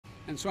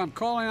And so I'm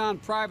calling on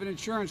private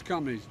insurance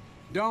companies,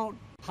 don't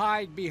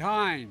hide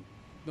behind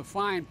the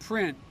fine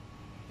print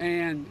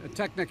and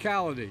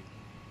technicality.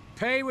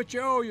 Pay what you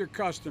owe your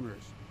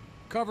customers.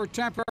 Cover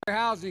temporary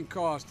housing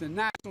costs and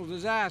natural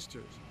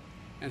disasters,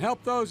 and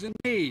help those in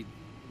need.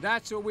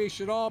 That's what we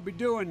should all be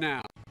doing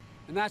now,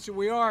 and that's what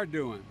we are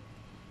doing.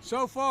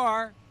 So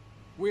far,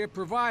 we have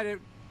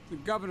provided, the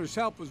governor's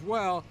help as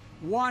well,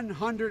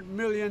 $100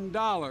 million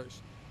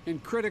in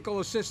critical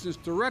assistance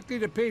directly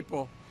to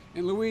people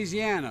in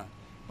Louisiana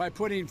by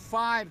putting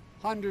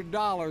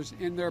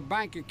 $500 in their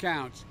bank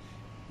accounts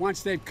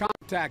once they've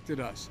contacted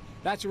us.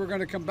 That's what we're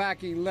going to come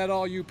back and let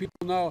all you people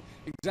know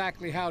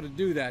exactly how to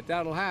do that.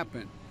 That'll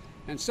happen.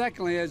 And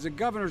secondly, as the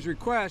governor's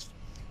request,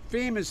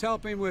 FEMA is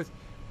helping with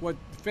what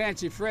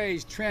fancy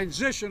phrase,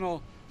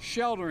 transitional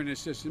sheltering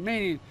assistance,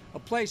 meaning a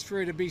place for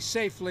you to be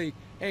safely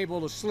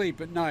able to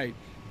sleep at night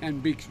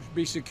and be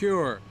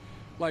secure,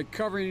 like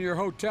covering your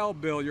hotel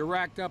bill. You're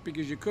racked up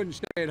because you couldn't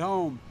stay at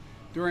home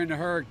during the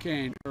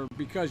hurricane or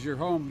because your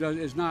home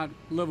is not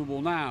livable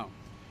now.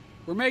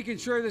 We're making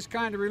sure this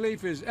kind of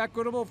relief is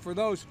equitable for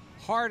those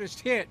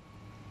hardest hit.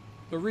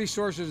 The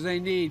resources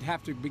they need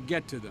have to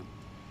get to them.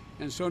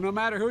 And so no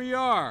matter who you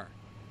are,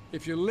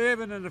 if you live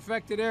in an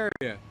affected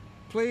area,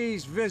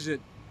 please visit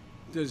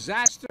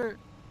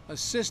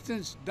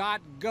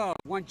disasterassistance.gov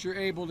once you're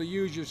able to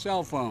use your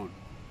cell phone,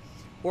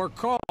 or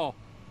call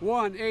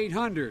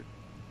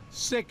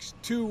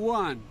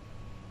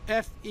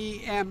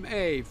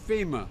 1-800-621-FEMA,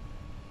 FEMA.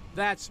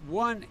 That's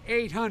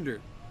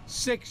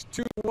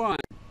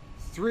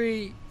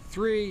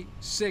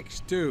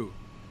 1-800-621-3362.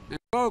 And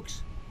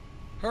folks,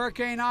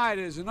 Hurricane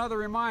Ida is another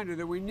reminder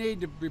that we need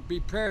to be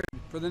prepared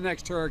for the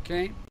next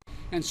hurricane.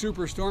 And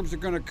superstorms are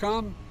going to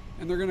come,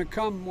 and they're going to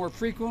come more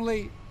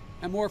frequently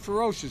and more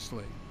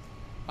ferociously.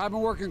 I've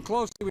been working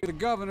closely with the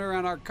governor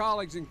and our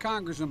colleagues in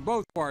Congress in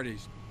both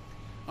parties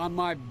on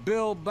my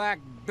Build Back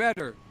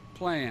Better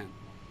plan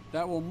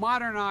that will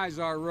modernize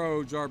our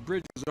roads, our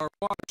bridges, our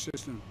water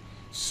systems,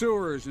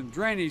 sewers and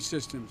drainage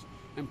systems,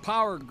 and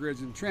power grids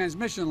and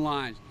transmission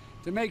lines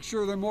to make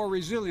sure they're more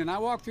resilient. I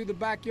walk through the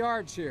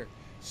backyards here.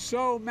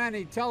 So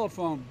many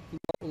telephone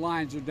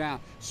lines are down.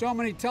 So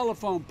many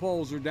telephone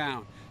poles are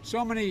down.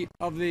 So many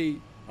of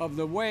the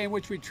way in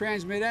which we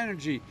transmit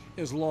energy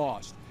is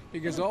lost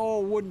because of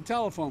old wooden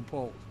telephone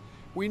poles.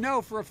 We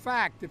know for a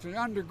fact if they're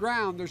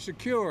underground, they're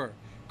secure.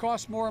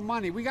 Cost more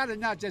money. We got to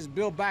not just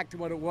build back to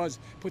what it was,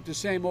 put the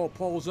same old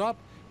poles up.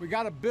 We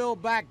got to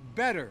build back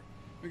better.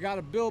 We got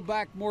to build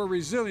back more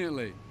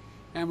resiliently.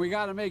 And we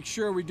got to make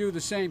sure we do the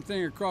same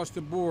thing across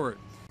the board.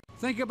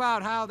 Think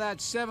about how that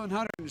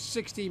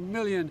 $760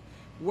 million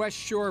West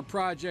Shore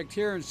project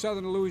here in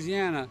southern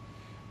Louisiana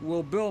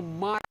will build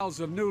miles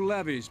of new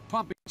levees,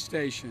 pumping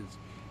stations,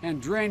 and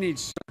drainage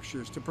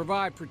structures to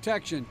provide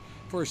protection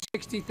for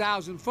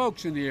 60,000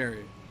 folks in the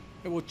area.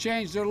 It will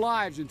change their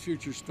lives in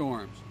future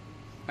storms.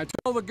 I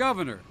told the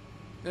governor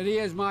that he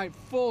has my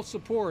full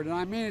support, and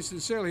I mean it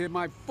sincerely, he has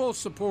my full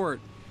support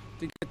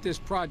to get this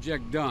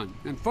project done.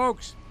 And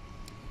folks,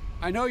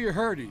 I know you're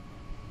hurting.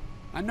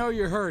 I know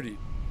you're hurting.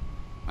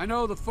 I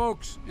know the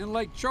folks in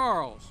Lake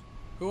Charles,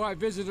 who I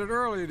visited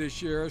earlier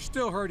this year, are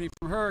still hurting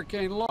from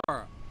Hurricane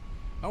Laura.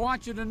 I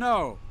want you to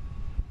know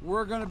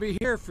we're going to be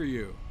here for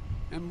you.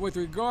 And with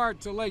regard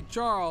to Lake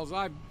Charles,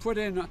 I've put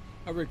in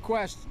a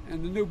request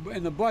in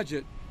the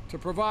budget to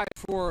provide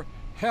for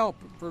help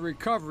for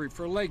recovery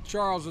for Lake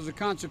Charles as a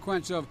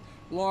consequence of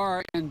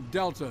Laura and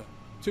Delta,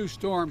 two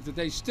storms that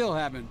they still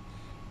haven't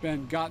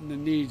gotten the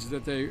needs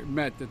that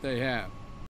they have.